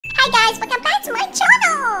Hi guys, welcome back to my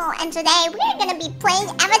channel! And today we're gonna be playing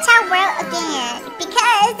Avatar World again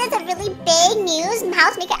because there's a really big news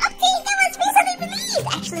mouse maker update that was recently released,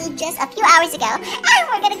 actually just a few hours ago, and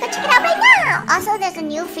we're gonna go check it out right now! Also, there's a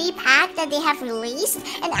new free pack that they have released,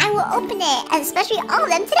 and I will open it, and especially all of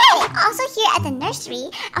them today! Also here at the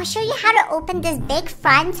nursery, I'll show you how to open this big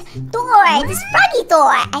front door, this froggy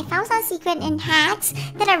door! I found some secret in hacks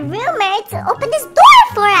that are rumored to open this door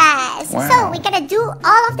for us! Wow. So we gotta do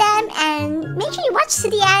all of them, and make sure you watch to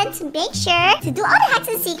the end to make sure to do all the hacks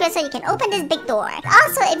and secrets so you can open this big door.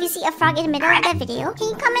 Also, if you see a frog in the middle of the video, can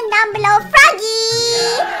you comment down below,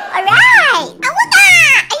 Froggy? Alright! Awooga!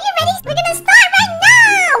 Are you ready? We're gonna start right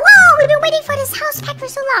now! Whoa, we've been waiting for this house pack for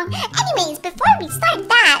so long. Anyways, before we start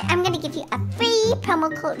that, I'm gonna give you a free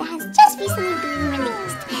promo code that has just recently been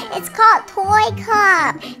released. It's called Toy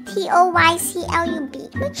Club.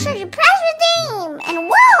 TOYCLUB. Make sure you press redeem.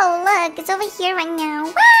 And whoa, look, it's over here right now.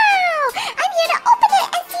 Wow! I'm here to open it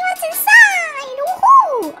and see what's inside.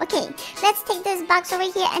 Woohoo! Okay, let's take this box over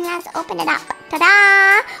here and let's open it up.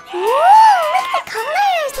 Ta-da! Woo! Look at the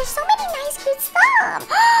colors. There's so many nice, cute stuff.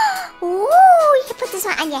 Ooh, you can put this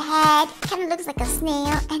one on your head. It kind of looks like a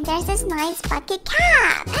snail. And there's this nice bucket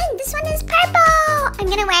cap. And this one is purple. I'm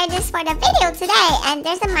gonna wear this for the video today. And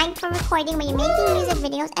there's a mic for recording when you're making music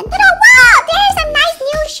videos. And ta-da! Wow! There's a nice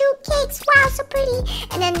new shoe cakes. Wow, so pretty.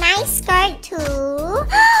 And a nice skirt too.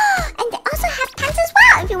 And they also have pants as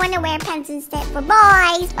well if you want to wear pants instead for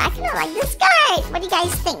boys. But I kind of like this skirt. What do you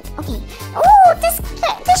guys think? Okay. Oh, this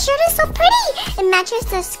shirt is so pretty. It matches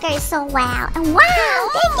the skirt so well. And wow,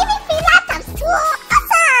 they're giving free laptops too.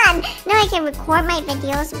 Awesome! Now I can record my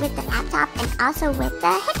videos with the laptop and also with the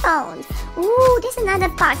headphones. Ooh, there's another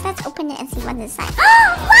box. Let's open it and see what's inside.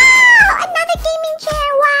 Wow! Another gaming chair.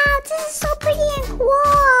 Wow, this is so pretty and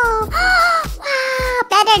cool. Wow,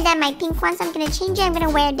 better than my pink one, so I'm gonna change it. I'm gonna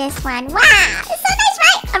wear this one. Wow, it's so nice,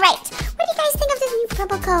 right? Alright, what do you guys think of this new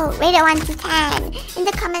promo code? Rate it 1 to 10 in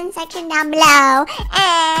the comment section down below.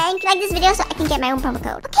 And like this video so I can get my own promo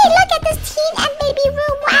code. Okay, look at this teen and baby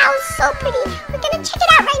room. Wow, so pretty. We're gonna check it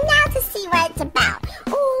out right now to see what it's about.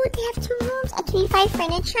 Oh, they have 2 rooms, 25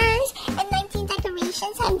 furnitures, and 19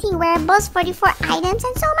 decorations, 17 wearables, 44 items,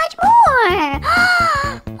 and so much more.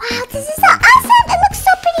 Wow, this is so awesome. It looks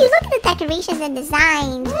so pretty. Look at the decorations and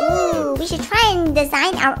designs. Ooh, we should try and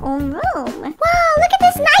design our own room. Wow, look at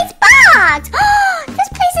this nice box. This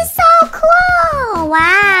place is so cool. Wow,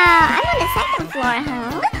 I'm on the 2nd floor,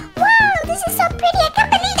 huh? Wow, this is so pretty. I can't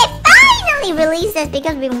believe they finally released this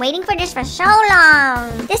because we've been waiting for this for so long.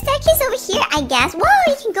 The staircase over here, I guess. Whoa,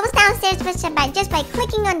 you can go downstairs just by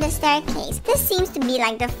clicking on the staircase. This seems to be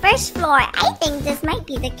like the 1st floor. I think this might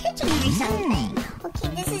be the kitchen or something. Okay,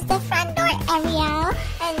 this is the front door area.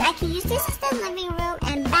 And I can use this as the living room.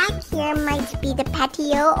 And back here might be the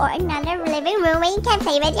patio or another living room where you can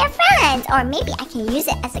play with your friends. Or maybe I can use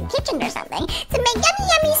it as a kitchen or something to make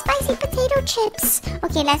yummy spicy potato chips.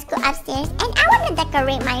 Okay, let's go upstairs. And I want to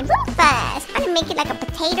decorate my room first. I want to make it like a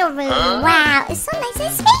potato room. Wow, it's so nice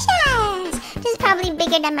and spacious. This is probably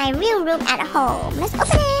bigger than my real room at home. Let's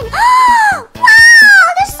open it. Wow,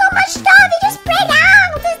 there's so much stuff. They just spread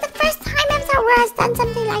out. This is the first time Avatar World has done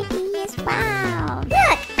something like this. Wow.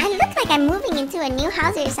 Look, I look like I'm moving into a new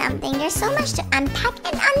house or something. There's so much to unpack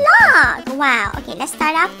and unlock. Wow. Okay, let's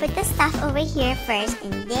start off with the stuff over here first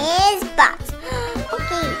in this box.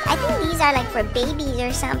 Okay, I think these are like for babies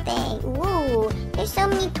or something. Ooh, there's so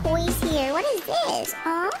many toys here. What is this?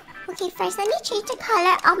 Huh? Okay, first let me change the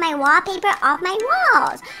color of my wallpaper off my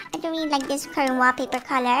walls. I don't really like this current wallpaper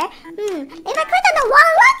color. If I click on the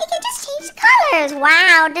wall, look, you can just change the colors.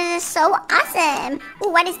 Wow, this is so awesome.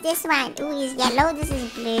 Ooh, what is this one? Ooh, it's yellow. This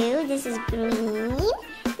is blue. This is green.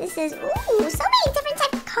 This is, ooh, so many different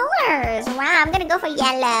types of colors. Wow, I'm gonna go for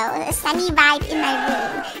yellow. A sunny vibe in my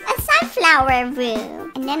room. A sunflower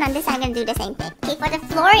room. And then on this side, I'm gonna do the same thing. Okay, for the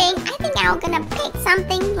flooring, I think I'm gonna pick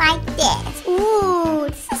something like this. Ooh,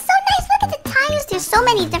 this is so nice. Look at the tiles. There's so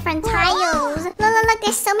many different tiles. Look,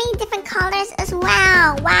 there's so many different colors as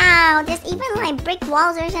well. Wow, there's even like brick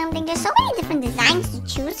walls or something. There's so many different designs to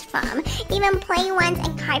choose from. Even plain ones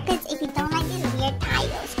and carpets if you don't like these weird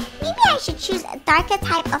tiles. Maybe I should choose a darker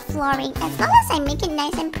type of flooring as long as I make it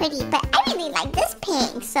nice and pretty. But I really like this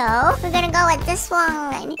pink. So we're gonna go with this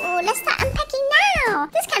one. Ooh, let's start unpacking now.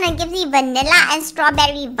 This kind of gives me vanilla and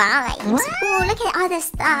strawberry vibes. Ooh, look at all this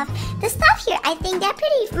stuff. The stuff here, I think they're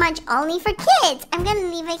pretty much only for kids. I'm gonna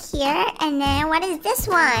leave it here. And then what is this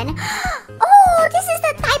one? Oh, this is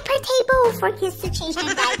the diaper table for kids to change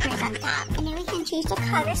their diapers on top. And then we can change the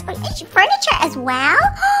colors for each furniture as well.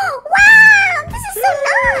 Wow, this is so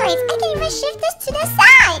nice. I can even shift this to the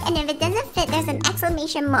side. And if it doesn't fit, there's an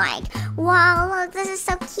exclamation mark. Wow, look, this is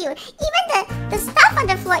so cute. Even the stuff on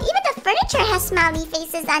the floor, even the furniture has smiley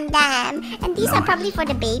faces on them. And these are probably for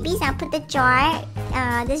the babies. I'll put the jar,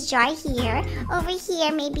 this jar here, over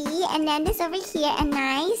here maybe, and then this over here, a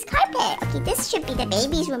nice carpet. Okay, this should be the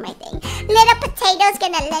baby's room, I think. Little Potato's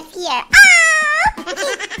gonna live here.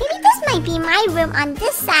 Okay, maybe this might be my room on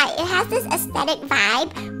this side. It has this aesthetic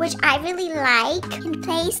vibe, which I really like. I can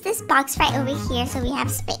place this box right over here so we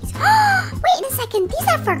have space. Wait a second, these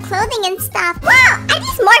are for clothing and stuff. Wow, are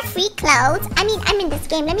these more free clothes? I mean, I'm in this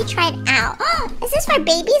game. Let me try it out. Is this for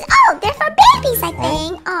babies? Oh, they're for babies, I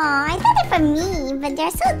think. Oh, I thought they're for me, but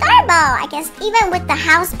they're so adorable. I guess even with the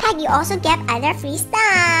house pack, you also get other free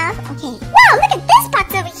stuff. Okay. Wow, look at this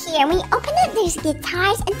box over here. When you open it, there's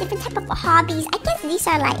guitars and different type of hobbies. I guess these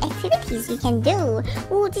are like activities you can do.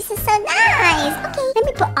 Ooh, this is so nice. Okay, let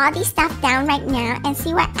me put all these stuff down right now and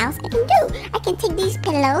see what else I can do. I can take these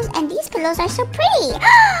pillows, and these pillows are so pretty.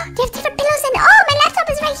 They have different pillows, and oh, my laptop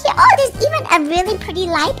is right here. Oh, there's even a really pretty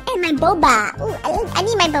light and my boba. Ooh, I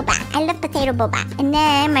need my boba. I love potato boba. And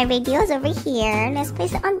then my radio is over here. Let's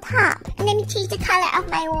place it on top. And let me change the color of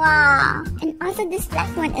my wall. And also this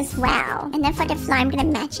left one as well. And then for the floor, I'm gonna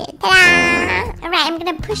match it. Ta-da! Alright, I'm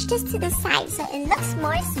gonna push this to the side so it looks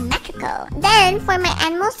more symmetrical. Then for my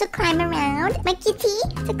animals to climb around, my kitty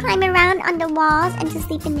to climb around on the walls and to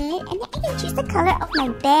sleep in it. And then I can choose the color of my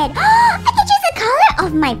bed. I can choose the color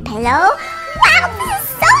of my pillow. Wow, this is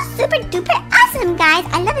so super duper awesome, guys.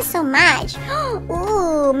 I love it so much.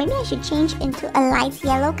 Ooh, maybe I should change into a light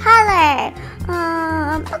yellow color.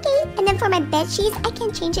 Okay. And then for my bed sheets, I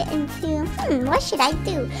can change it into, what should I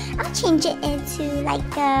do? I'll change it into like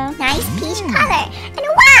a nice peach color. And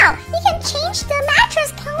wow, you can change the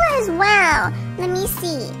mattress color as well. Let me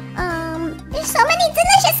see. There's so many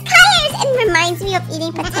delicious colors and reminds me of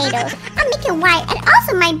eating potatoes. I'll make it white. And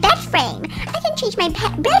also my bed frame. I can change my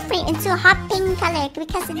bed frame into a hot pink color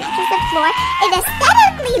because it matches the floor. It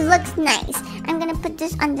aesthetically looks nice. I'm gonna put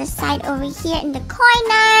this on the side over here in the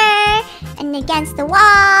corner and against the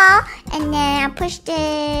wall. And then I'll push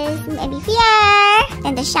this maybe here.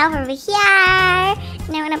 Then the shelf over here.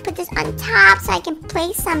 And I'm gonna put this on top so I can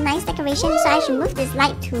place some nice decoration. So I should move this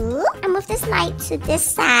light too. I'll move this light to this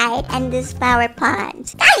side and this flower pot.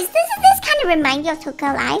 Guys, this kind of reminds you of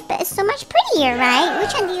Toca Life, but it's so much prettier, right?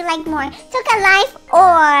 Which one do you like more? Toca Life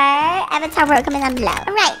or Avatar World? Comment down below.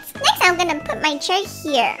 Alright, next I'm gonna put my chair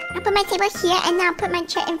here. I'll put my table here and now I'll put my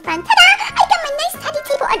chair in front. Ta-da! I got my nice study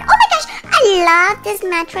table and oh my gosh, I love this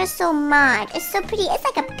mattress so much. It's so pretty. It's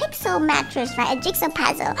like a pixel mattress, right? A jigsaw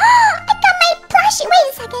puzzle. I got my plushie.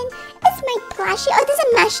 Wait a second. It's my plushie. Oh, it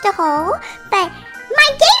doesn't match the hole, but my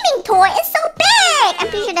gaming toy is so big! I'm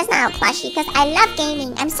pretty sure that's not a plushie because I love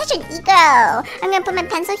gaming. I'm such an e-girl. I'm gonna put my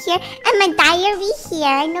pencil here and my diary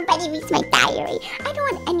here. Nobody reads my diary. I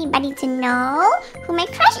don't want anybody to know who my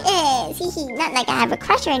crush is. Hehe, not like I have a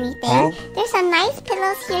crush or anything. There's some nice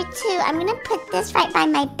pillows here too. I'm gonna put this right by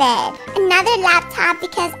my bed. Another laptop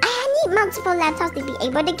because I need multiple laptops to be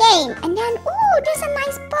able to game. And then, ooh, there's some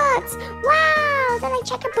nice books. Wow, they're like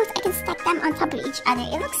checker books. I can stack them on top of each other.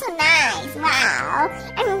 It looks so nice. Wow.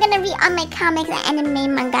 I'm gonna read all my comics and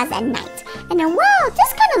anime mangas at night. And then, wow,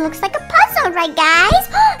 this kind of looks like a puzzle, right, guys?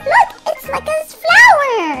 Look, it's like a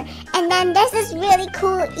flower. And then there's this really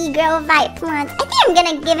cool e-girl vibe plant. I think I'm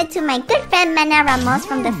gonna give it to my good friend Mana Ramos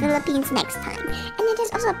from the Philippines next time. And then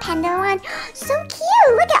there's also a panda one. So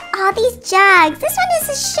cute. Look at all these jugs. This one is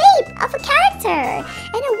the shape of a character.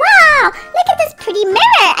 And then, wow, look at this pretty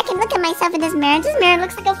mirror. I can look at myself in this mirror. This mirror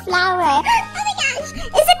looks like a flower. Oh my gosh.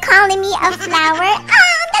 Is it calling me a flower?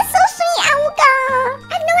 Oh, that's so sweet, Awuga.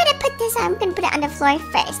 I have no way to put this on. I'm gonna put it on the floor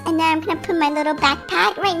first. And then I'm gonna put my little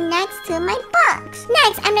backpack right next to my box.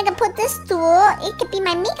 Next, I'm gonna put this stool. It could be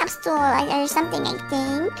my makeup stool or something, I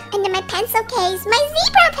think. And then my pencil case. My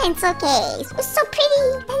zebra pencil case. It's so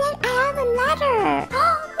pretty. And then I have a letter.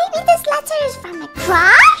 Oh, maybe this letter is from my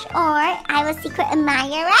crush? Or I was secret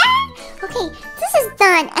admirer? Okay, this is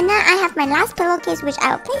done. And now I have my last pillowcase, which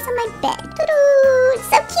I will place on my bed. Doo-doo!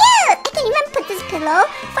 So cute! I can even put this pillow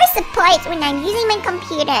for support when I'm using my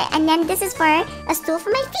computer. And then this is for a stool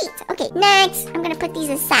for my feet. Okay, next, I'm gonna put these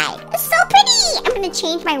aside. It's so pretty! I'm gonna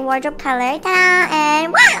change my wardrobe color. Ta-da!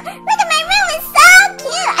 And wow! Look at my room! It's so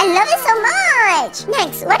I love it so much.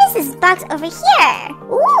 Next, what is this box over here?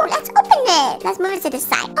 Ooh, let's open it. Let's move it to the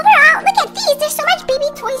side. Overall, look at these. There's so much baby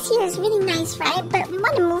toys here. It's really nice, right? But we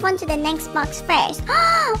want to move on to the next box first.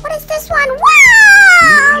 What is this one?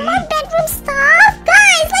 Wow! More bedroom stuff.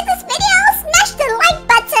 Guys, like this video, smash the like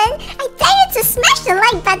button. I dare you to smash the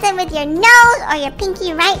like button with your nose or your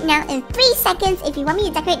pinky right now in 3 seconds if you want me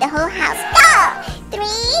to decorate the whole house. Go! 3,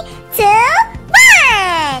 2,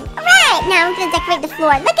 1! Alright, now I'm gonna decorate the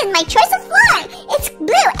floor. Look at my choice of floor! It's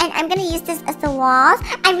blue, and I'm gonna use this as the walls.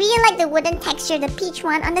 I really like the wooden texture, the peach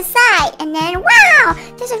one on the side. And then, wow!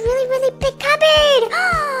 There's a really, really big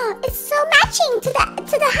cupboard! It's so matching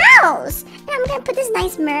to the house! And I'm gonna put this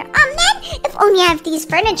nice mirror. Oh man! If only I have these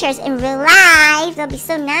furnitures in real life, that'll be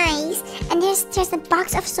so nice. And there's a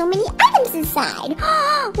box of so many items inside.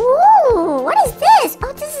 Ooh! What is this?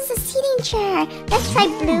 Oh, this is a seating chair. Let's try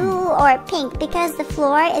blue or pink because the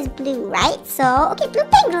floor is blue, right? So, okay, blue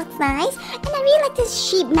pink looks nice. And I really like this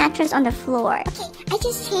sheep mattress on the floor. Okay, I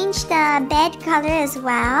just changed the bed color as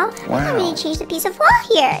well. Wow. I really changed the piece of wall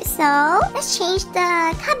here. So, let's change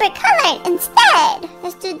the cupboard color instead.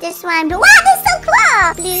 Let's do this one. Wow, this is so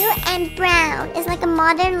cool! Blue and brown. It's like a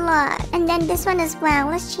modern look. And then this one as well.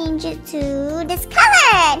 Let's change it to this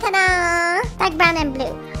color. Ta-da! Dark brown and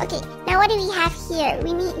blue. Okay, now what do we have here?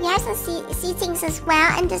 We have some seatings as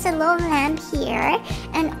well. And there's a low lamp here.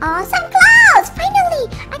 And some clothes! Finally!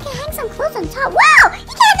 I can hang some clothes on top. Wow! You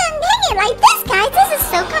can't hang it like this, guys. This is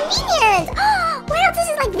so convenient. Wow, this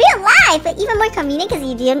is like real life. But even more convenient because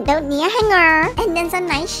you don't need a hanger. And then some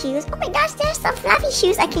nice shoes. Oh my gosh, there's some fluffy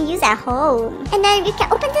shoes I can use at home. And then you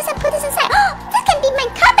can open this and put this inside. This can be my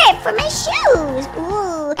cupboard for my shoes.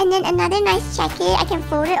 Ooh. And then another nice jacket. I can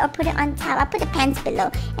fold it or put it on top. I'll put the pants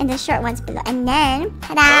below and the short ones below. And then,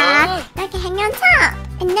 ta-da! Now I can hang it on top.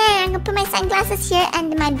 And then I'm gonna put my sunglasses here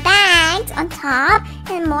and my bags on top.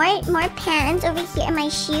 And more pants over here and my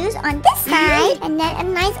shoes on this side. And then a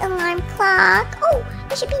nice alarm clock. Oh,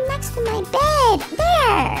 it should be next to my bed.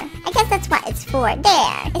 There. I guess that's what it's for.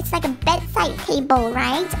 There. It's like a bedside table,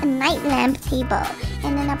 right? A night lamp table.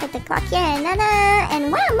 And then I'll put the clock here.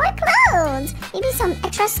 And wow, more clothes. Maybe some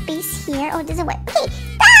extra space here. Oh, this is what. Okay,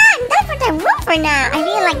 done! Done for the room for now. I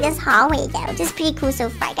really like this hallway though. This is pretty cool so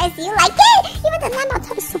far. Guys, do you like it? Even the lamp on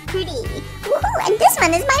top is so pretty. Woohoo! And this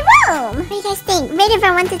one is my room. What do you guys think? Rated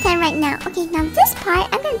from 1 to 10 right now. Okay, now this part,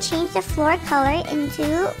 I'm gonna change the floor color into...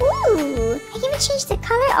 Ooh! I can even change the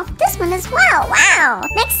color of this one as well. Wow!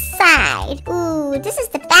 Next side. Ooh, this is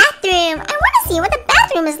the bathroom. I want to see what the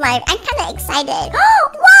bathroom is like. I'm kind of excited. Oh,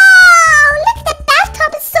 wow! Look at the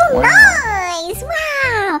bathtub. It's so nice.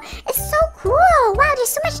 Wow! It's so cool. Wow, there's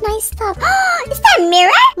so much nice stuff. Is that a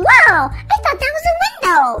mirror? Wow! I thought that was a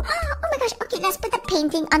window. Oh my gosh. Okay, let's put the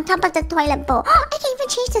painting on top of the toilet bowl. I can even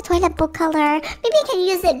change the toilet bowl color. Maybe I can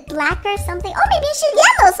use it black or something. Oh, maybe I should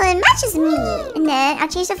yellow so it matches me. And then I'll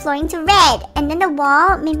change the flooring to red. And then the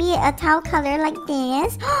wall, maybe a tile color like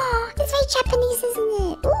this. It's very Japanese, isn't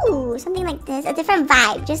it? Ooh, something like this. A different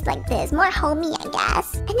vibe, just like this. More homey, I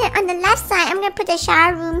guess. And then on the left side, I'm gonna put the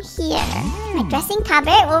shower room here. My dressing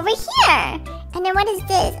cupboard over here. And then what is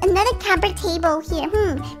this? Another cupboard table here.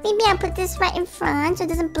 Maybe I'll put this right in front so it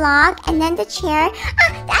doesn't block. And then the chair.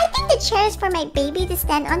 I think the chair is for my baby to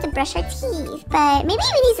stand on to brush her teeth. But maybe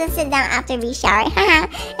we need to sit down after we shower.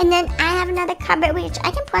 And then I have another cupboard which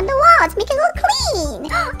I can put on the wall to make it look clean.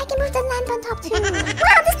 I can move the lamp on top too.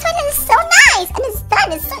 Wow, this toilet is so nice. And it's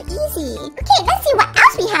done. It's so easy. Okay, let's see what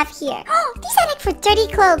else we have here. These are like for dirty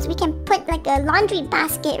clothes. We can put like a laundry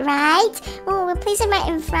basket, right? Oh, we'll place it right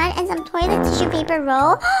in front and some toilet tissue paper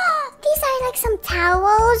roll. These are like some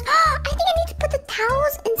towels. I think I need to put the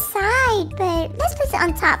towels inside, but let's place it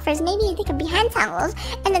on top first. Maybe they could be hand towels.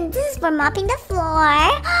 And then this is for mopping the floor.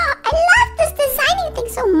 I love this designing thing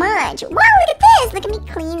so much. Wow, look at this. Look at me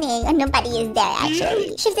cleaning. Oh, nobody is there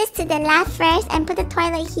actually. Shift this to the left first and put the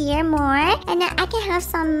toilet here more. And then I can have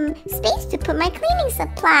some space to put my cleaning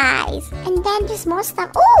supplies. And then there's more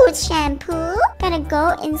stuff. Oh, it's shampoo. Gotta go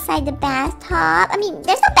inside the bathtub. I mean,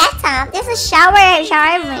 there's no bathtub. There's a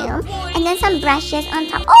shower room. And then some brushes on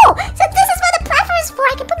top. Oh, so this is what the platform is for.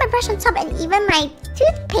 I can put my brush on top and even my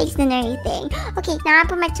toothpaste and everything. Okay, now I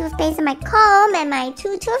put my toothpaste and my comb and my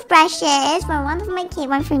 2 toothbrushes. One for my kid,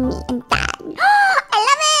 one for me, and done. I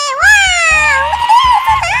love it! Wow! Look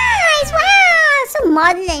at this! So nice! Wow! So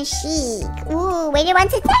modern and chic. Ooh, rated 1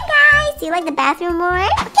 to 10, guys. Do you like the bathroom more?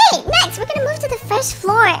 Okay, next we're gonna move to the first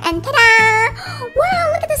floor and ta-da!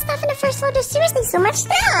 Wow, look at the stuff on the first floor. There's seriously so much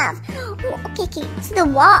stuff. Ooh, okay. So the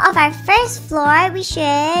wall of our first floor,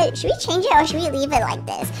 should we change it or should we leave it like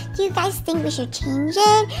this? Do you guys think we should change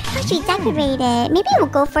it? Or should we decorate it? Maybe we'll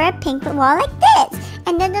go for a pink wall like this.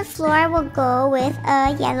 And then the floor will go with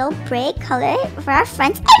a yellow brick color for our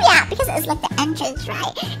front area because it's like the entrance,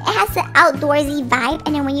 right? It has the outdoorsy vibe.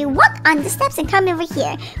 And then when you walk on the steps and come over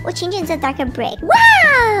here, we'll change it into a darker brick.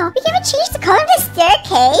 Wow! We can even change the color of the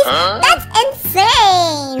staircase? That's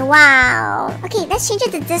insane! Wow. Okay, let's change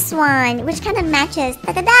it to this one, which kind of matches.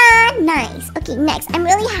 Da-da-da! Nice. Okay, next. I'm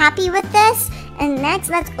really happy with this. And next,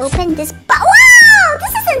 let's open this box. Wow! This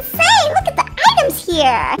is insane! Look at the items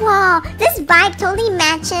here! Wow, this vibe totally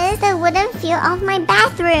matches the wooden feel of my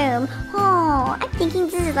bathroom. Oh, I'm thinking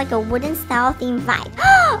this is like a wooden style themed vibe.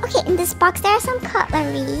 Okay, in this box there are some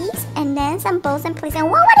cutleries and then some bowls and plates. And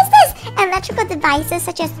whoa, what is this? Electrical devices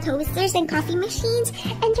such as toasters and coffee machines.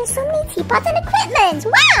 And there's so many teapots and equipment.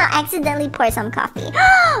 Wow, I accidentally poured some coffee.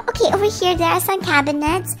 Okay, over here there are some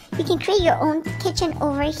cabinets. You can create your own kitchen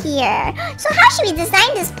over here. So how should we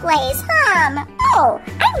design this place? Oh,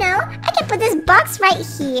 I know. I can put this box right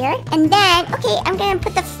here. And then, okay, I'm gonna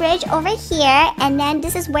put the fridge over here. And then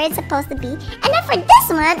this is where it's supposed to be. And then for this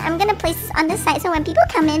one, I'm gonna place this on the side so when people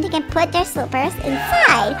come in, they can put their slippers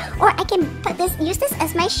inside. Or I can use this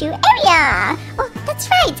as my shoe area. Oh, that's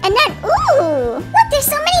right. And then, ooh, look, there's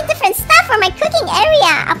so many different stuff for my cooking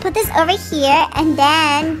area. I'll put this over here. And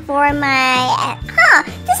then for my,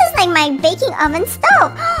 this is like my baking oven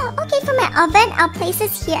stove. Okay, for my oven, I'll place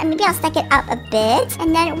this here and maybe I'll stack it up a bit.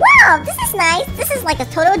 And then, wow, this is nice. This is like a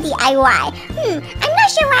total DIY. I'm not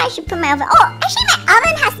sure where I should put my oven. Oh, actually my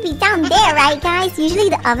oven has to be down there, right guys? Usually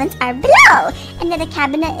the ovens are below. And then the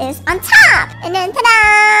cabinet is on top. And then,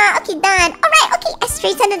 ta-da! Okay, done. Alright, okay, I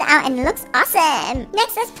straightened it out and it looks awesome.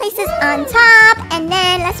 Next, let's place this on top. And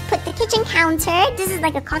then let's put the kitchen counter. This is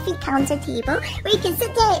like a coffee counter table where you can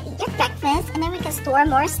sit there and eat your breakfast. And then we can store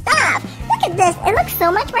more stuff. Look at this. It looks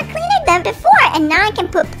so much more cleaner than before. And now I can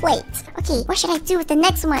put plates. Okay, what should I do with the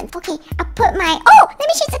next one? Okay, I'll put my... Oh, let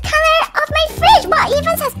me change the color of my fridge. Wow, it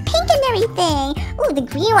even has pink and everything. Ooh, the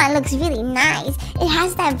green one looks really nice. It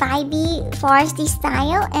has that vibey, foresty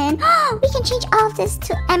style. And we can change all of this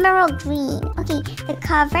to emerald green. Okay, the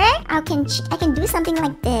cover, I can do something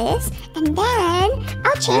like this. And then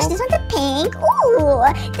I'll change this one to pink. Ooh,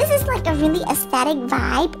 this is like a really aesthetic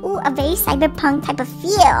vibe. Ooh, a very cyberpunk type of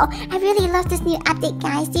feel. I really love this new update,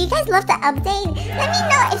 guys. Do you guys love the update? Let me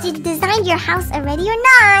know if you designed your house already or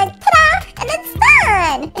not. Ta-da! And it's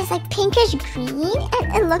done! It's like pinkish green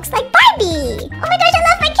and it looks like Barbie. Oh my gosh, I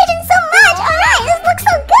love my kitchen so much! Alright, this looks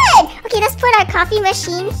so good! Okay, let's put our coffee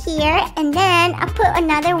machine here and then I'll put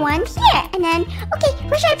another one here. And then, okay,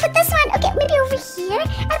 where should I put this one? Okay, maybe over here?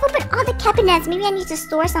 I've opened all the cabinets. Maybe I need to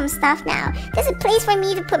store some stuff now. There's a place for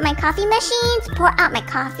me to put my coffee machine, to pour out my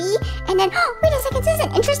coffee. And then, oh, wait a second, this is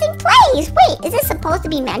an interesting place. Wait, is this supposed to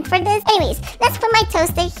be meant for this? Anyways, let's put my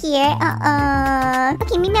toaster here.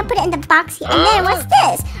 Okay, maybe I'll put it in the box here. And then, what's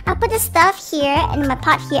this? I'll put the stuff here and my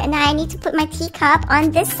pot here. And then I need to put my teacup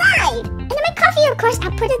on this side. And then my coffee, of course,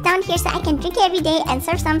 I'll put it down here so I can drink it every day and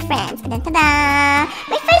serve some friends. And then, ta-da!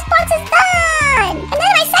 My first box is done! And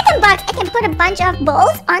then my second box, I can put a bunch of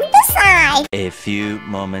bowls on the side. A few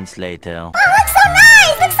moments later. Oh, looks so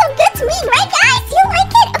nice! Looks so good to me, right guys? You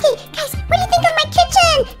like it? Okay, guys, what do you think of my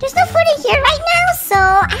kitchen? There's no food in here right now, so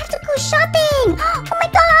I have to go shopping. Oh my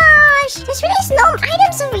gosh! There's really no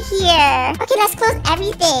items over here. Okay, let's close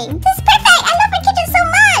everything. This is perfect! I love my kitchen so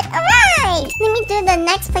much! Alright! Let me do the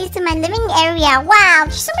next place to my living area. Wow,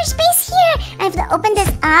 there's so much space here. I have to open this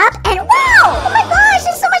up and wow! Oh my gosh,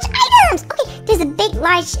 there's so much items! Okay, there's a big,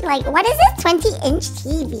 large, like, what is it? 20-inch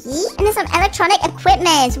TV? And then some electronic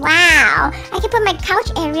equipment. Wow! I can put my couch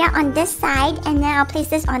area on this side and then I'll place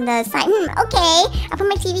this on the side. Okay. I'll put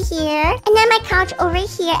my TV here and then my couch over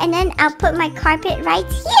here and then I'll put my carpet right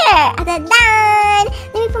here. Done!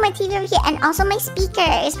 Let me put my TV over here and also my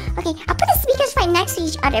speakers. Okay, I'll put the speakers right next to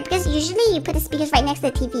each other because usually you put the speakers right next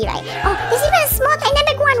to the TV, right? Oh, there's even a small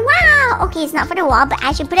dynamic one. Wow! Okay, it's not for the wall, but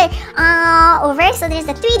I should put it over so there's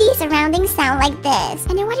a 3D surrounding sound like this.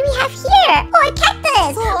 And then what do we have here? Oh, a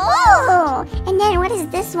cactus! Oh! And then what is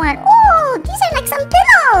this one? Oh, these are like some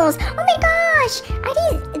pillows! Oh my gosh! Are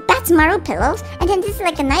these... That's Maru pillows. And then this is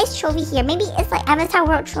like a nice trophy here. Maybe it's like Avatar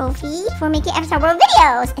World trophy for making Avatar World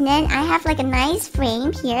videos. And then I have like a nice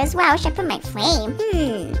frame here as well. Should I put my frame?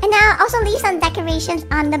 And I'll also leave some decorations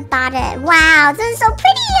on the bottom. Wow, this is so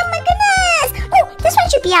pretty! Oh my goodness! Oh, this one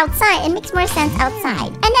should should be outside. It makes more sense outside.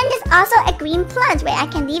 And then there's also a green plug where I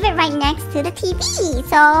can leave it right next to the TV.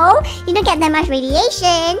 So you don't get that much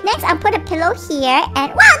radiation. Next, I'll put a pillow here.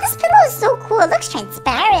 And wow, this pillow is so cool. It looks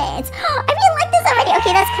transparent. I really like this already.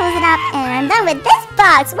 Okay, let's close it up. And I'm done with this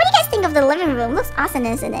box. What do you guys think of the living room? Looks awesome,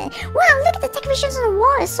 isn't it? Wow, look at the decorations on the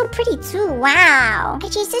wall. It's so pretty too. Wow. I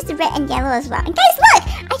changed this to red and yellow as well. And guys, look!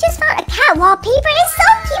 I just found a cat wallpaper. It's so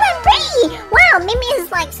cute and pretty. Wow, maybe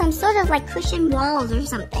it's like some sort of like cushion walls or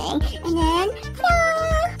something. And then,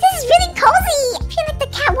 ta-da! This is really cozy. I feel like the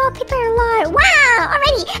cat wallpaper a lot. Wow.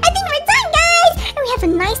 Alrighty, I think we're done, guys. And we have a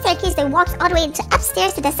nice staircase that walks all the way to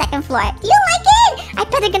upstairs to the second floor. Do you like it? I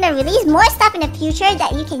bet they're gonna release more stuff in the future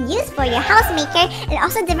that you can use for your housemaker, and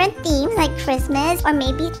also different themes like Christmas, or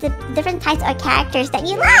maybe the different types or characters that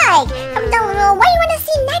you like. Comment down below what you want to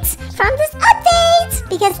see next from this update,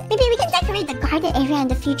 because maybe we can decorate the garden area in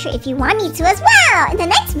the future if you want me to as well in the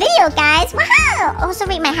next video, guys. Wow. Also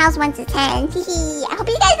rate my house 1 to 10. Hehe. I hope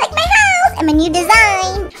you guys like my house and my new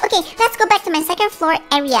design. Okay, let's go back to my second floor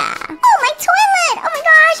area. Oh, my toilet. Oh my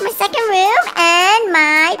gosh, my second room and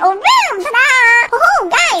my old room. Ta-da! Oh,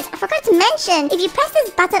 guys, I forgot to mention, if you press this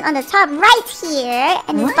button on the top right here,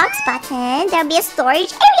 and this box button, there'll be a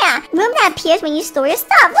storage area. Room that appears when you store your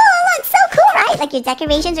stuff. Oh, look, so cool, right? Like your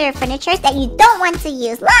decorations or your furniture that you don't want to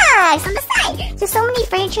use. Look, on the side. There's so many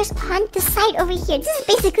furnitures on the side over here. This is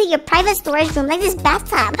basically your private storage room, like this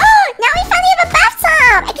bathtub. Now we finally have a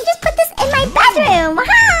bathtub. I can just put this in my bedroom.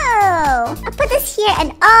 Wow. I'll put this here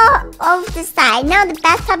and all over the side. Now the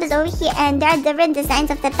bathtub is over here, and there are different designs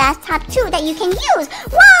of the bathtub too that you can use.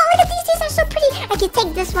 Wow, look at these. These are so pretty. I can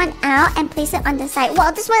take this one out and place it on the side.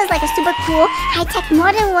 Wow, this one is like a super cool high-tech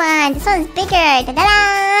modern one. This one is bigger.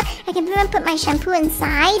 Da-da-da. I can even put my shampoo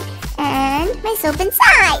inside and my soap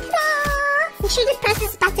inside. Ta-da. Make sure to press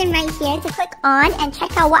this button right here to click on and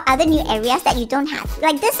check out what other new areas that you don't have.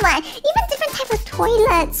 Like this one. Even different types of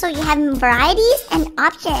toilets. So you have varieties and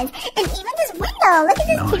options. And even this window. Look at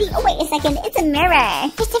this pretty... Oh, wait a second. It's a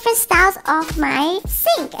mirror. There's different styles of my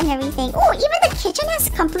sink and everything. Oh, even the kitchen has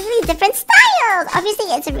completely different styles.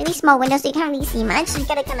 Obviously, it's a really small window, so you can't really see much. So you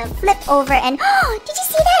gotta kind of flip over and... Oh, did you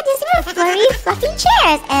see that? There's even furry, fluffy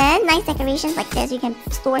chairs. And nice decorations like this. You can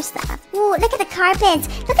store stuff. Oh, look at the carpets.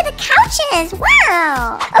 Look at the couches.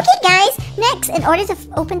 Wow! Okay, guys. Next, in order to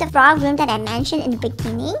open the frog room that I mentioned in the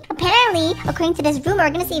beginning, apparently, according to this rumor,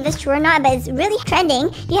 we're gonna see if it's true or not, but it's really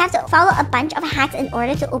trending. You have to follow a bunch of hacks in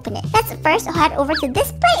order to open it. Let's first head over to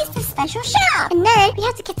this place, the special shop. And then, we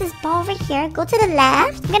have to get this ball over here. Go to the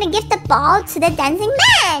left. I'm gonna give the ball to the dancing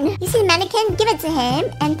man. You see the mannequin? Give it to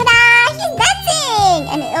him. And ta-da! He's dancing!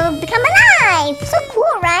 And it'll become alive. So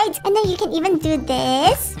cool, right? And then you can even do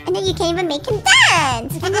this. And then you can even make him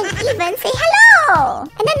dance. And then even say hello.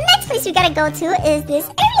 And then the next place we gotta go to is this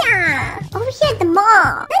area. Over here at the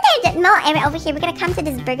mall. Then there's the mall area over here. We're gonna come to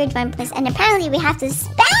this burger joint place. And apparently we have to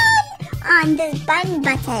spam on this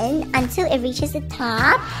button until it reaches the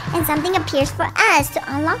top. And something appears for us to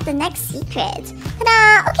unlock the next secret.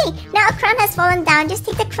 Ta-da! Okay, now a crown has fallen down. Just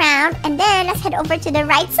take the crown. And then let's head over to the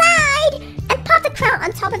right side. And pop the crown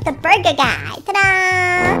on top of the burger guy. Ta-da!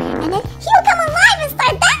 And then he'll come alive and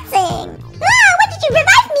start dancing. Ah, why did you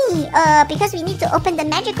revive me? Because we need to open the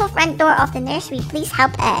magical front door of the nursery. Please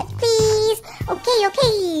help us. Please. Okay.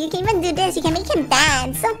 You can even do this. You can make him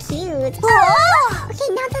dance. So cute. Oh! Okay,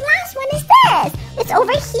 now the last one is this. It's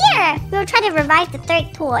over here. We'll try to revive the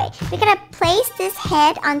third toy. We're gonna place this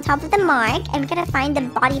head on top of the mark, and we're gonna find the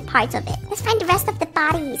body parts of it. Let's find the rest of the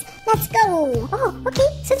bodies. Let's go. Oh, okay.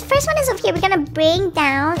 So the first one is over here. We're gonna bring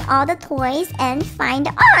down all the toys and find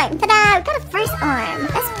the arm. Ta-da! We got a first arm.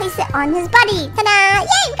 Let's place it on his body. Ta-da!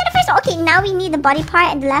 Yay! We got a first arm. Okay, now we need the body part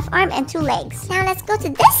and the left arm and 2 legs. Now let's go to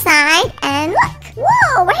this side and look.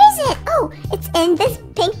 Whoa! Where is it? Oh, it's in this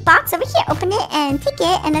pink box over here. Open it and take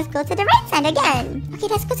it, and let's go to the right side again. Okay,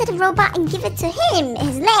 let's go to the robot and give it to him.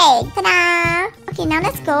 His leg. Ta-da! Okay, now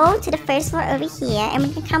let's go to the first floor over here, and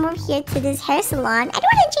we can come over here to this hair salon. I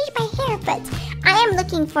don't want to change my hair, but I am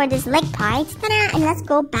looking for this leg part. Ta-da! And let's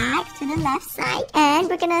go back to the left side, and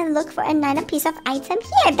we're gonna look for another piece of item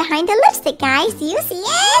here behind the lipstick, guys. Do you see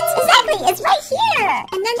it? Exactly, it's right here.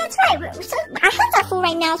 And then that's right. So our hands are full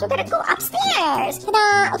right now, so we're gonna go upstairs.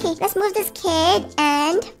 Ta-da! Okay, let's move this kid,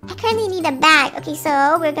 and I currently need a bag. Okay,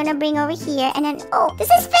 so we're gonna bring over here, and then does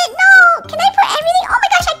this fit? No! Can I put everything? Oh my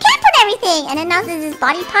gosh, I can't put everything! And then now there's this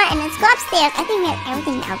body part, and let's go upstairs. I think we have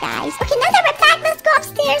everything now, guys. Okay, now that we're back, let's go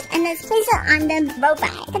upstairs, and let's place it on the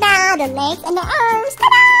robot. Ta-da! The legs and the arms.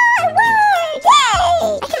 Ta-da! It worked!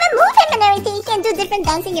 Yay! I can even move him and everything. He can do different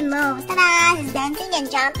dancing and moves. Ta-da! He's dancing and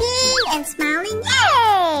jumping and smiling.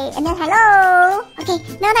 Yay! And then hello. Okay,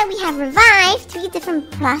 now that we have revived 3 different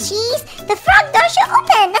plushies, the frog door should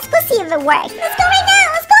open. Let's go see if it works. Let's go right now.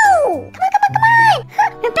 Let's go. Come on, come on, come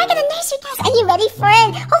on. We're back in the nursery, guys. Are you ready for it?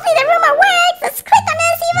 Hopefully the rumor works. Let's click on it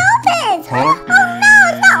and see if it opens. Oh no,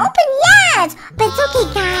 it's not open yet. But it's okay,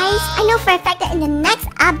 guys. I know for a fact that in the next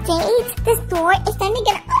update, this door is definitely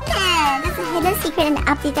gonna open. That's a hidden secret in the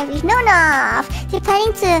update that we've known of. They're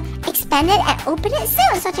planning to expand it and open it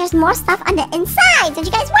soon, so there's more stuff on the inside. Don't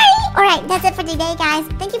you guys worry. Alright, that's it for today, guys.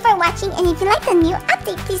 Thank you for watching, and if you like the new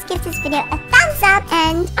update, please give this video a thumbs up,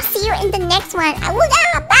 and I'll see you in the next one. I will